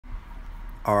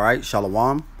All right,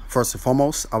 Shalom. First and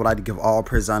foremost, I would like to give all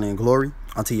praise, honor, and glory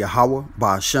unto Yahweh,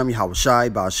 Ba'ashem, Yahweh Shai,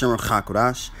 Ba'ashem,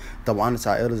 Chakodash, double honor to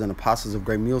our elders and apostles of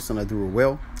great meals, and I do it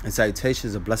well. And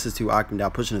salutations and blessings to you, Akim,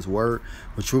 down pushing his word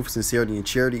with truth, sincerity, and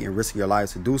charity, and risking your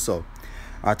lives to do so. All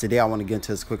right, today I want to get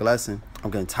into this quick lesson.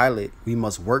 I'm going to title it, We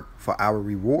Must Work for Our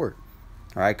Reward.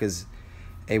 All right, because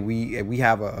we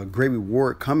have a great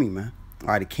reward coming, man. All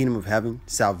right, the kingdom of heaven,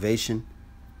 salvation,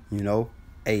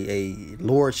 a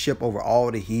lordship over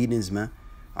all the heathens, man.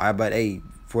 All right, but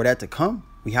for that to come,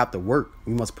 we have to work.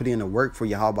 We must put in the work for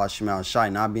Yahweh Shema Shai,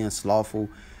 not being slothful.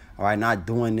 All right, not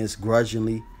doing this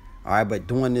grudgingly. All right, but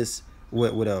doing this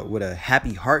with a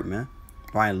happy heart, man.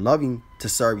 All right, loving to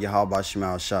serve Yahweh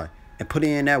Shema Shai and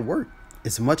putting in that work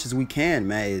as much as we can,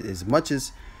 man. As much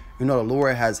as the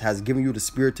Lord has given you the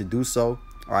spirit to do so.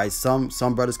 All right, some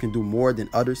brothers can do more than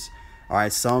others. All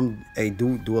right, some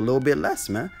do a little bit less,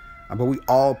 man. But we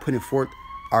all putting forth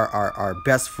our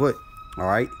best foot, all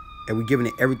right? And we giving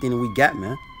it everything that we got,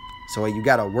 man. So you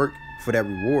got to work for that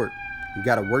reward. You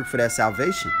got to work for that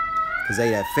salvation. Because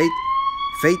that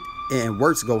faith and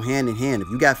works go hand in hand. If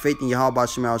you got faith in Yahweh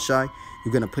Shema Shai,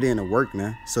 you're going to put in the work,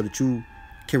 man, so that you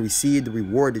can receive the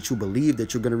reward that you believe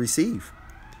that you're going to receive.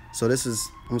 So I'm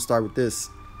going to start with this.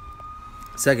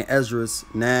 2 Ezra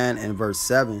 9 and verse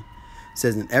 7.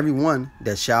 Says, and everyone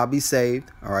that shall be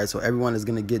saved, all right, so everyone is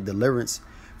going to get deliverance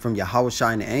from Yahweh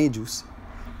Shai and the angels,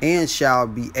 and shall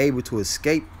be able to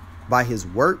escape by his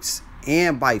works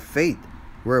and by faith,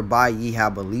 whereby ye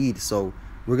have believed. So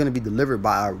we're going to be delivered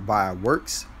by our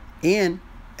works and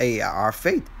our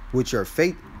faith, which your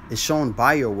faith is shown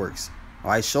by your works.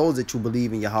 All right, shows that you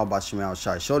believe in Yahweh Shema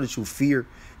Shai, show that you fear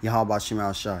Yahweh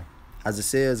Shema Shai, as it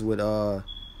says with Noah,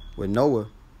 all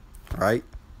right.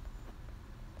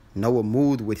 Noah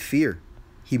moved with fear.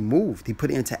 He moved. He put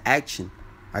it into action.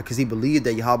 Right? Because he believed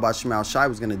that Yahweh Shema Shai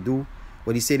was going to do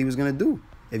what he said he was going to do.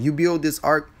 If you build this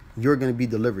ark, you're going to be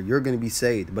delivered. You're going to be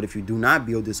saved. But if you do not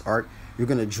build this ark, you're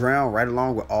going to drown right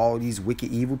along with all these wicked,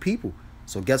 evil people.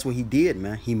 So guess what he did,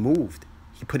 man? He moved.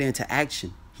 He put it into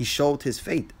action. He showed his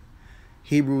faith.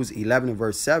 Hebrews 11 and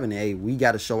verse 7. We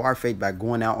got to show our faith by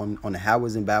going out on the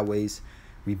highways and byways,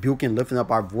 rebuking, lifting up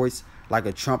our voice like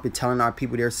a trumpet, telling our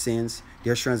people their sins,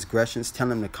 their transgressions, telling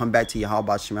them to come back to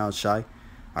Yahweh Shema Shai. All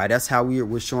right, that's how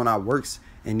we're showing our works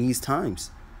in these times.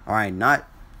 All right, not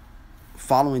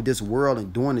following this world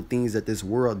and doing the things that this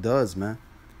world does, man,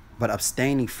 but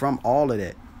abstaining from all of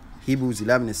that. Hebrews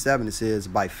 11 and 7, it says,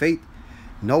 by faith,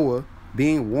 Noah,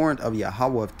 being warned of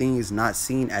Yahweh of things not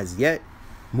seen as yet,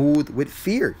 moved with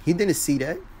fear. He didn't see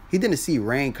that. He didn't see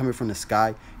rain coming from the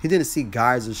sky. He didn't see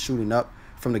geysers shooting up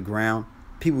from the ground,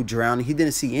 people drowning. He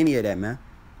didn't see any of that, man.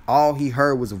 All he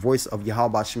heard was the voice of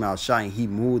Yahweh Shema Shai, and he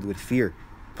moved with fear,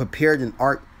 prepared an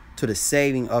ark to the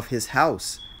saving of his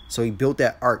house. So he built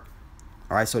that ark,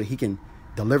 all right, so that he can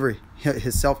deliver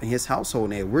himself and his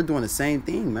household. And we're doing the same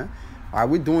thing, man. All right,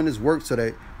 we're doing this work so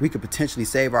that we could potentially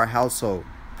save our household,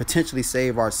 potentially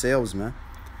save ourselves, man.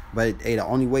 But the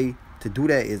only way to do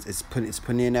that is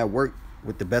putting in that work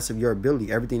with the best of your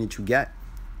ability, everything that you got,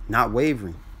 not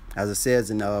wavering. As it says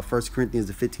in 1 Corinthians,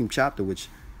 the 15th chapter, which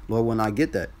Lord will not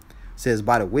get that. It says,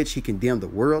 by the which he condemned the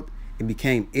world and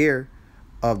became heir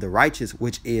of the righteous,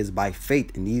 which is by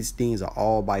faith. And these things are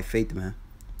all by faith, man.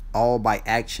 All by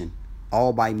action,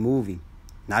 all by moving.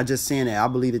 Not just saying that I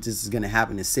believe that this is going to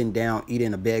happen and sitting down,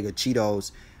 eating a bag of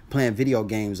Cheetos, playing video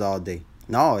games all day.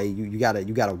 No, you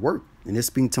gotta work. And this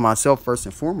speaking to myself first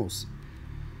and foremost.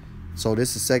 So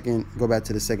this is go back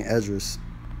to the 2 Ezra.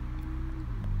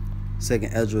 2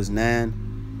 Ezra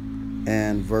 9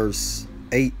 and verse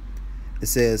 8. It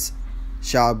says,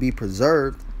 shall be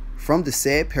preserved from the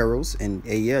sad perils. And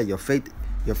your faith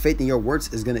in your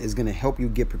works is gonna help you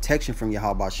get protection from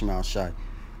Yahweh Shema Shai.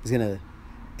 It's gonna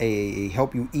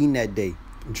help you eat in that day,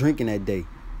 drink in that day,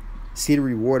 see the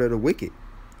reward of the wicked.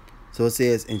 So it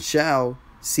says, and shall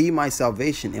see my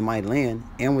salvation in my land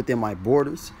and within my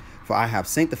borders, for I have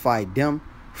sanctified them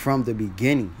from the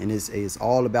beginning. And it's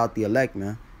all about the elect,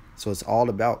 man. So it's all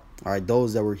about, all right,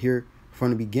 those that were here from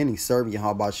the beginning, serving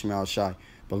Yahweh Shema Shai,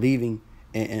 believing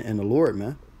in the Lord,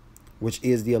 man, which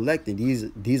is the elect. And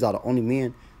these are the only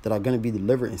men that are going to be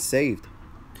delivered and saved.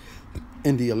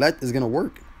 And the elect is going to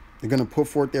work. They're going to put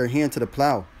forth their hand to the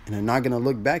plow, and they're not going to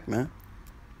look back, man.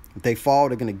 If they fall,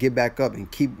 they're going to get back up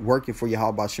and keep working for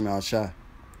Yahweh Shema Shai.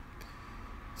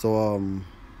 So,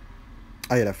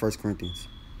 that 1 Corinthians.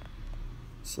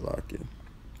 Salakia.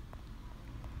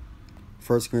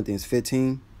 1 Corinthians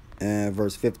 15 and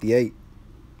verse 58.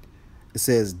 It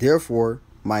says, therefore,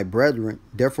 my beloved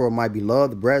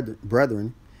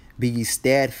brethren, be ye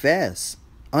steadfast,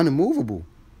 unimmovable,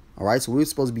 All right, so we're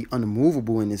supposed to be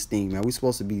unmovable in this thing, man. We're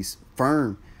supposed to be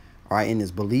firm, all right, in this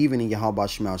believing in Yahweh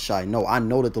Shema Shai. No, I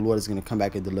know that the Lord is going to come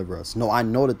back and deliver us. No, I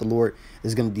know that the Lord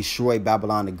is going to destroy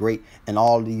Babylon the Great and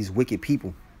all these wicked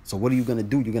people. So what are you going to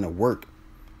do? You're going to work.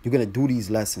 You're going to do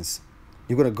these lessons.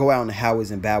 You're going to go out in the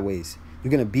highways and byways. You're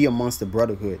going to be amongst the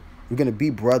brotherhood. You're going to be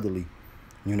brotherly,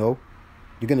 you know.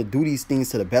 You're going to do these things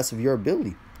to the best of your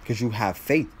ability because you have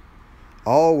faith.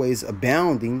 Always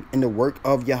abounding in the work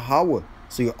of Yahweh.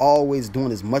 So you're always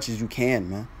doing as much as you can,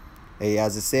 man. Hey,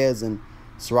 as it says in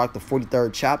Sirach, the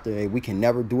 43rd chapter, hey, we can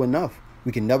never do enough.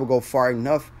 We can never go far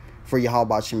enough for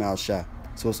Yahweh Shema Shai.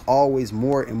 So it's always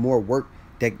more and more work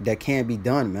that can be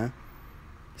done, man.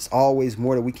 It's always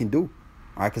more that we can do.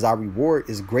 All right, because our reward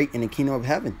is great in the kingdom of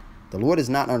heaven. The Lord is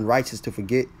not unrighteous to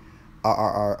forget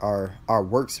our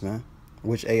works, man.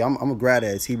 Which, hey, I'm glad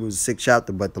that it's Hebrews 6th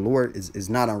chapter, but the Lord is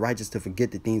not unrighteous to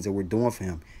forget the things that we're doing for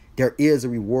him. There is a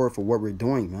reward for what we're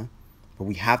doing, man. But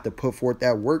we have to put forth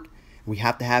that work. We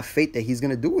have to have faith that he's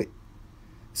going to do it. It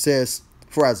says,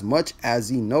 for as much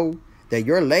as ye know that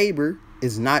your labor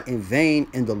is not in vain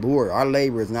in the Lord. Our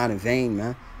labor is not in vain,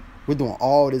 man. We're doing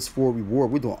all this for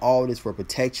reward. We're doing all this for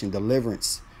protection,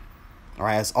 deliverance. All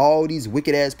right, it's all these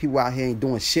wicked ass people out here ain't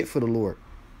doing shit for the Lord.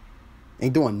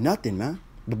 Ain't doing nothing, man,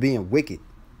 but being wicked.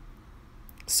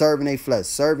 Serving their flesh,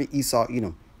 serving Esau,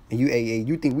 Edom. And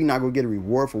you think we not going to get a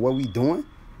reward for what we doing?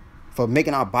 For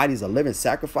making our bodies a living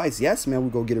sacrifice? Yes, man,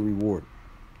 we go get a reward.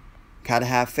 Got to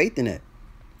have faith in that.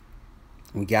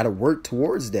 We got to work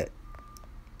towards that.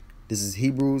 This is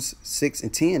Hebrews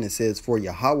 6:10. It says, for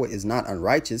Yahweh is not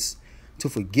unrighteous to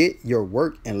forget your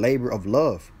work and labor of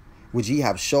love, which ye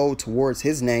have showed towards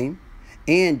his name,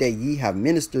 and that ye have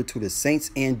ministered to the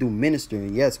saints and do minister.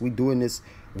 And yes, we doing this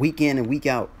week in and week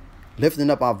out, lifting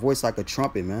up our voice like a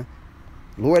trumpet, man.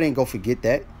 Lord ain't gonna forget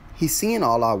that. He's seeing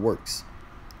all our works.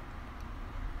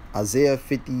 Isaiah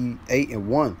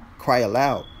 58:1. Cry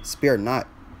aloud, spare not.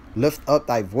 Lift up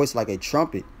thy voice like a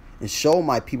trumpet, and show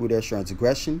my people their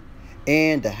transgression,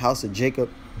 and the house of Jacob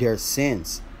their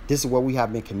sins. This is what we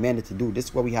have been commanded to do. This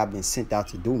is what we have been sent out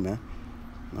to do, man.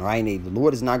 All right, the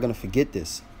Lord is not going to forget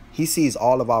this. He sees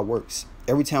all of our works.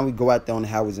 Every time we go out there on the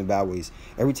highways and byways,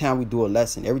 every time we do a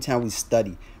lesson, every time we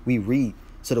study, we read,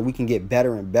 so that we can get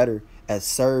better and better at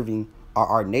serving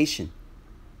our nation.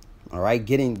 All right,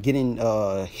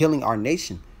 healing our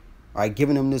nation. All right,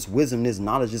 giving them this wisdom, this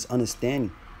knowledge, this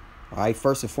understanding. All right,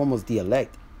 first and foremost, the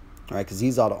elect. All right, because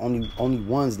these are the only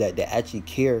ones that actually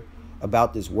care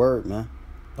about this word, man.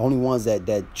 The only ones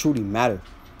that truly matter.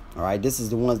 All right, this is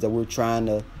the ones that we're trying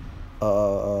to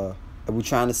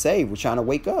save. We're trying to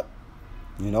wake up.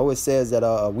 You know, it says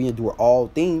that we endure all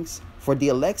things for the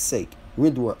elect's sake. We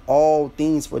endure all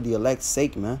things for the elect's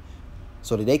sake, man,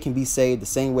 so that they can be saved the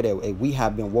same way that we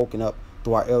have been woken up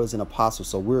through our elders and apostles.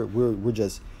 So we're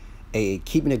just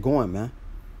keeping it going, man.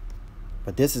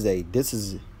 But this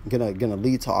is gonna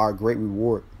lead to our great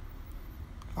reward.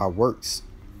 Our works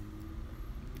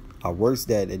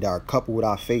that are coupled with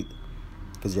our faith,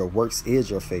 because your works is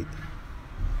your faith.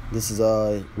 This is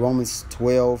Romans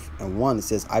 12:1. It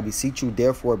says, I beseech you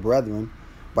therefore, brethren,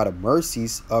 by the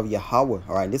mercies of Yahweh.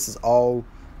 All right, this is all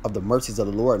of the mercies of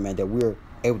the Lord, man, that we're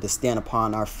able to stand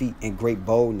upon our feet in great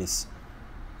boldness.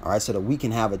 All right, so that we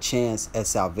can have a chance at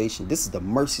salvation. This is the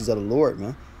mercies of the Lord,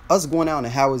 man. Us going out in the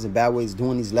highways and byways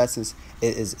doing these lessons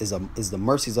is the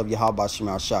mercies of Yahweh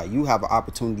Shema Shai. You have an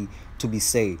opportunity to be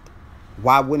saved.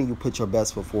 Why wouldn't you put your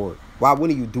best foot forward? Why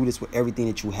wouldn't you do this with everything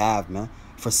that you have, man?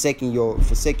 Forsaking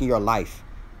your life,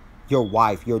 your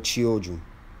wife, your children,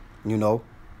 you know,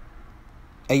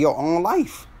 and your own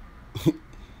life,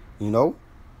 you know,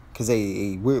 because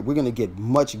we're gonna get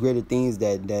much greater things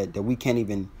that we can't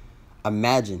even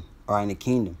imagine. All right, in the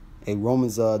kingdom.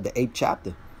 Romans the 8th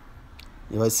chapter.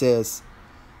 You know, it says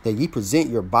that ye present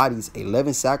your bodies a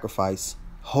living sacrifice,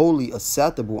 wholly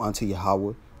acceptable unto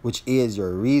Yahweh, which is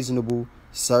your reasonable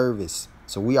service.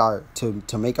 So we are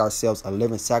to make ourselves a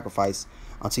living sacrifice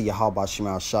unto Yahweh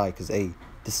Shema Shai, because this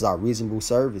is our reasonable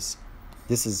service.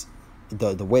 This is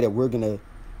the way that we're gonna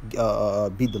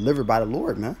be delivered by the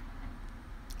Lord, man.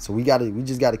 So we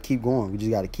just gotta keep going. We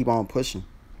just gotta keep on pushing.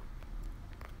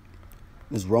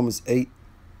 This is Romans 8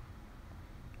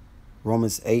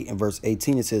 and verse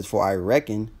 18. It says, for I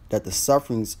reckon that the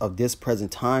sufferings of this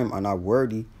present time are not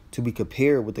worthy to be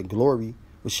compared with the glory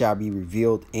which shall be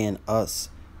revealed in us.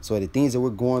 So the things that we're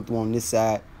going through on this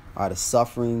side are the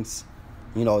sufferings,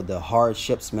 you know, the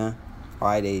hardships, man. All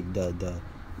right, the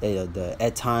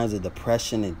at times the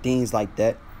depression and things like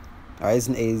that. All right,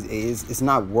 it's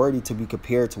not worthy to be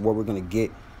compared to what we're gonna get.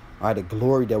 All right, the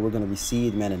glory that we're gonna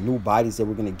receive, man, the new bodies that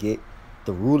we're gonna get,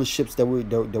 the rulerships that we're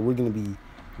gonna be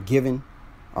given,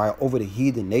 all right, over the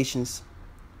heathen nations.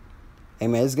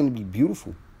 Amen. It's going to be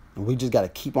beautiful. And we just got to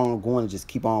keep on going and just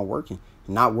keep on working.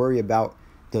 And not worry about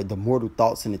the mortal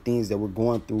thoughts and the things that we're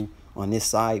going through on this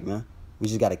side, man. We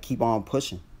just got to keep on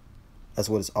pushing. That's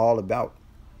what it's all about.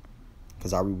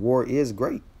 Because our reward is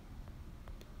great.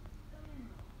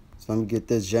 So let me get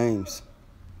this James.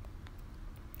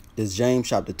 This James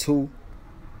chapter 2.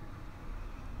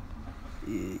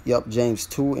 Yep, James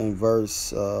 2 and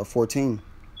verse 14.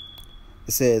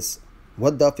 It says,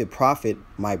 "What doth it profit,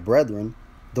 my brethren,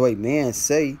 though a man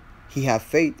say he have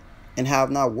faith and have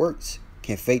not works?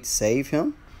 Can faith save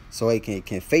him?" So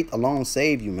can faith alone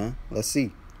save you, man? Let's see.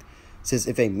 It says,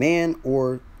 if a man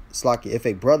or if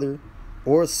a brother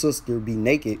or sister be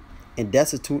naked and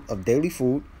destitute of daily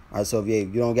food. All right, so if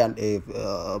you don't got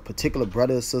a particular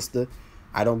brother or sister,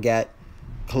 I don't got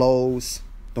clothes,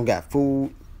 don't got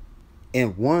food,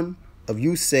 and one of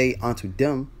you say unto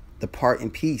them, depart in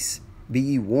peace, be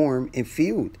ye warm and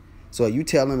filled. So you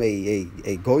tell them,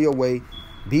 go your way,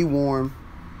 be warm,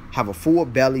 have a full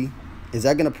belly. Is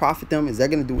that going to profit them? Is that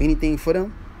going to do anything for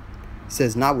them? It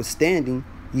says, notwithstanding,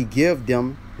 ye give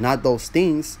them not those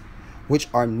things which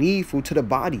are needful to the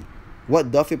body.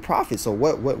 What doth it profit? So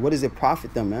what does it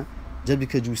profit them, man? Just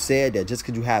because you said that, just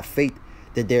because you have faith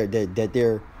that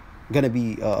they're gonna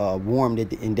be warm,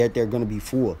 and that they're gonna be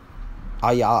full.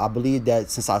 I believe that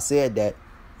since I said that,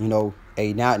 you know,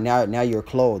 hey, now you're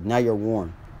clothed, now you're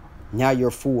warm, now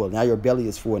you're full, now your belly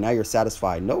is full, now you're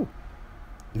satisfied. No,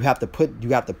 you have to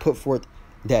put forth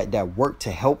that work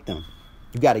to help them.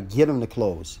 You got to give them the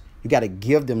clothes. You got to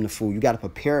give them the food. You got to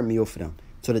prepare a meal for them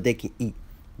so that they can eat.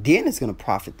 Then it's going to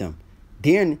profit them.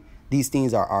 Then these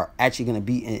things are actually going to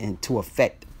be into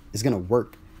effect. It's going to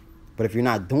work. But if you're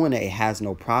not doing it, it has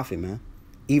no profit, man.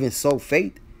 Even so,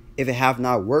 faith, if it have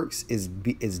not works, is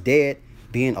dead,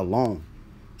 being alone.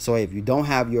 So if you don't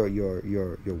have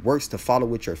your works to follow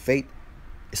with your faith,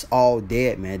 it's all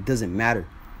dead, man. It doesn't matter.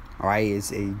 All right,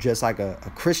 it's just like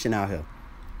a Christian out here.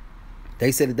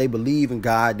 They say that they believe in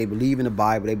God, they believe in the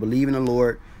Bible, they believe in the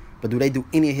Lord, but do they do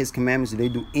any of His commandments? Do they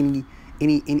do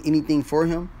anything for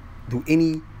Him? Do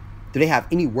they have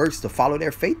any works to follow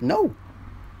their faith? No,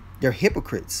 they're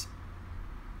hypocrites.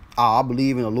 Oh, I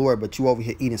believe in the Lord, but you over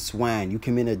here eating swine. You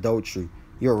commit adultery.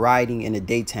 You're riding in the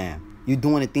daytime. You're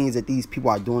doing the things that these people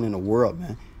are doing in the world,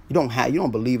 man. You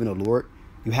don't believe in the Lord.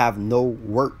 You have no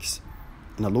works.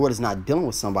 And the Lord is not dealing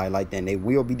with somebody like that, and they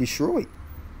will be destroyed.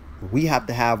 We have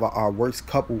to have our works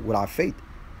coupled with our faith.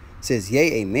 It says,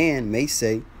 yea, a man may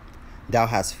say, thou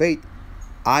hast faith,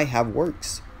 I have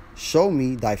works. Show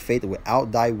me thy faith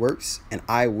without thy works, and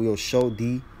I will show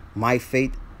thee my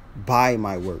faith by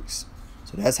my works.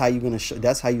 So that's how you're gonna show.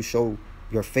 That's how you show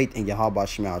your faith in Yahweh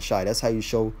Shema Shai. That's how you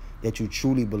show that you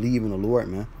truly believe in the Lord,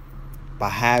 man. By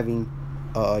having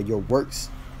your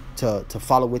works to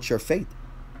follow with your faith.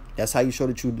 That's how you show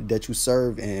that you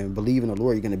serve and believe in the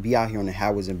Lord. You're gonna be out here on the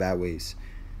highways and byways.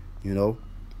 You know,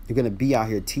 you're gonna be out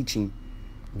here teaching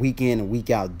week in and week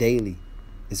out daily,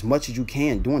 as much as you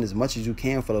can, doing as much as you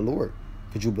can for the Lord,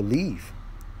 because you believe.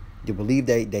 You believe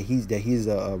that He's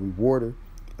a rewarder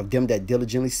of them that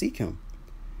diligently seek Him.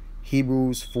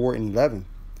 Hebrews 4:11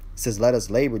 says, let us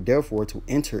labor therefore to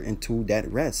enter into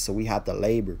that rest. So we have to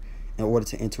labor in order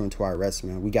to enter into our rest,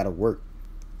 man. We got to work.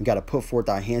 We got to put forth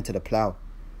our hand to the plow,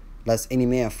 lest any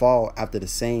man fall after the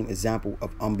same example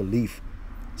of unbelief.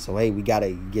 So hey, we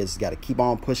gotta keep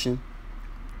on pushing.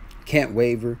 Can't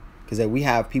waver, because we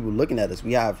have people looking at us.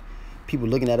 We have people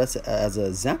looking at us as an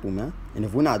example, man. And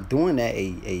if we're not doing that,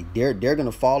 they're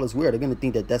gonna fall as well. They're gonna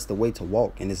think that that's the way to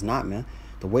walk, and it's not, man.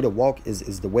 The way to walk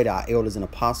is the way that our elders and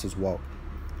apostles walk.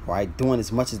 All right, doing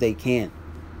as much as they can,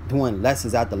 doing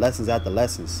lessons after lessons after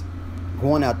lessons,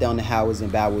 going out there on the highways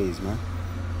and byways, man.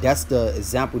 That's the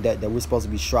example that we're supposed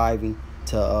to be striving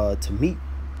to meet.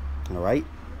 All right.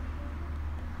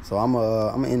 So I'm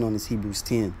gonna end on this Hebrews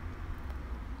 10.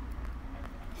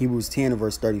 Hebrews 10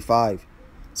 verse 35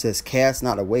 says, cast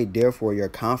not away therefore your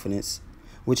confidence,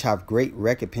 which have great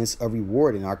recompense of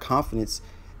reward. And our confidence,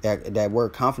 that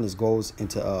word confidence goes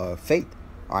into faith.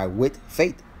 All right, with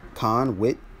faith,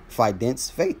 with fidence,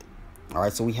 faith. All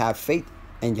right, so we have faith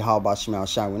in Yahweh Shema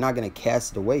Shai. We're not gonna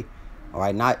cast it away. All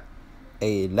right, not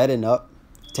letting up,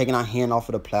 taking our hand off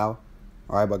of the plow,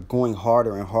 all right, but going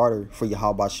harder and harder for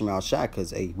Yahweh Shema Shai,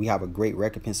 because we have a great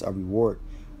recompense of reward.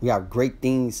 We have great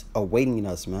things awaiting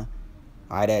us, man.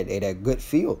 All right, that good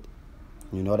field,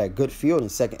 you know, that good field in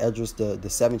 2nd Esdras, the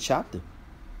 7th chapter,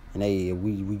 and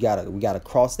we gotta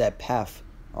cross that path.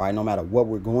 All right, no matter what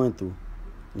we're going through,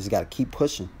 we just gotta keep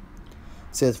pushing.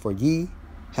 It says, for ye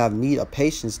have need of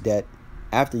patience, that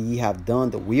after ye have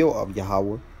done the will of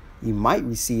Yahweh, you might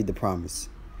receive the promise.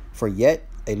 For yet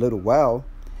a little while,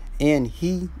 and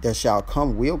he that shall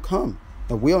come will come,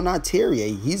 and will not tarry.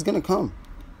 He's going to come.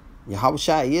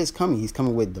 Yahushua is coming. He's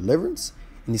coming with deliverance,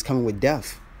 and he's coming with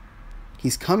death.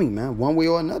 He's coming, man, one way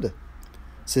or another.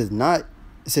 It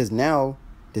says now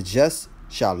the just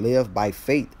shall live by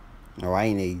faith. All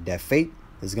right, and that faith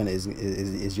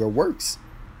is your works.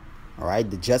 All right,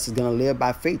 the just is gonna live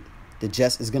by faith. The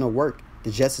just is gonna work.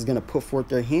 The just is gonna put forth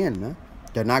their hand, man.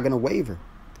 They're not gonna waver.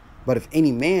 But if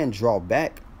any man draw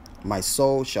back, my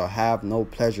soul shall have no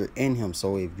pleasure in him.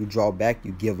 So if you draw back,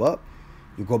 you give up,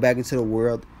 you go back into the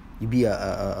world, you be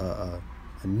a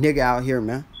nigga out here,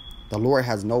 man. The Lord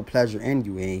has no pleasure in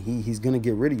you, and he's gonna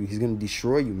get rid of you. He's gonna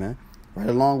destroy you, man. Right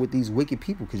along with these wicked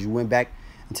people, because you went back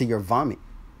into your vomit.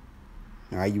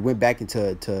 All right, you went back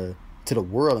into the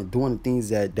world and doing the things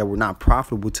that were not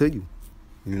profitable to you.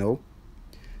 You know,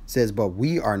 it says, but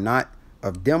we are not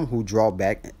of them who draw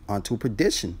back unto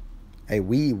perdition. Hey,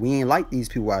 we ain't like these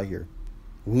people out here.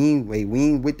 We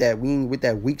ain't with that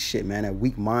weak shit, man. That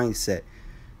weak mindset.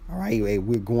 All right, hey,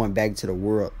 we're going back to the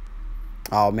world.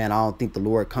 Oh man, I don't think the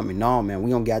Lord coming. No, man, we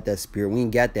don't got that spirit. We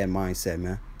ain't got that mindset,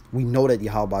 man. We know that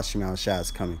Yahweh Shem Shai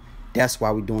is coming. That's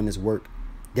why we're doing this work.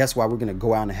 That's why we're gonna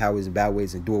go out in the highways and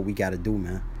byways and do what we gotta do,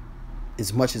 man.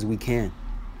 As much as we can.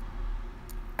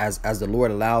 As the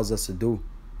Lord allows us to do,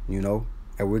 you know,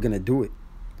 and we're gonna do it.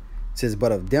 It says,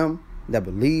 but of them that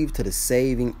believe to the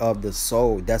saving of the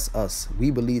soul. That's us.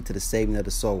 We believe to the saving of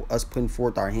the soul. Us putting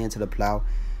forth our hand to the plow.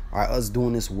 Us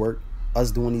doing this work.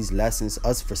 Us doing these lessons.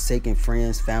 Us forsaking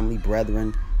friends, family,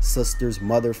 brethren, sisters,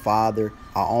 mother, father,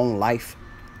 our own life.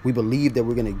 We believe that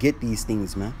we're going to get these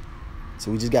things, man.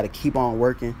 So we just got to keep on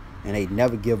working, and they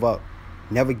never give up.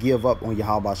 Never give up on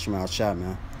Yahweh Shem Shai,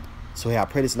 man. So hey, I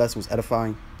pray this lesson was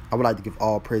edifying. I would like to give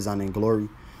all praise, honor, and glory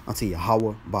unto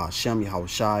Yahweh, Ba'ashem,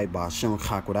 Yahushai, Ba'ashem,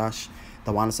 Chakodash,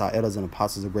 the one our elders and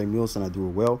apostles of great meals, and I do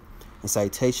it well. And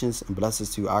salutations and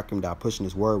blessings to you, Akim, that are pushing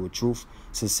this word with truth,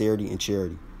 sincerity, and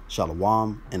charity.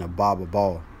 Shalom and Abba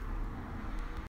Ball.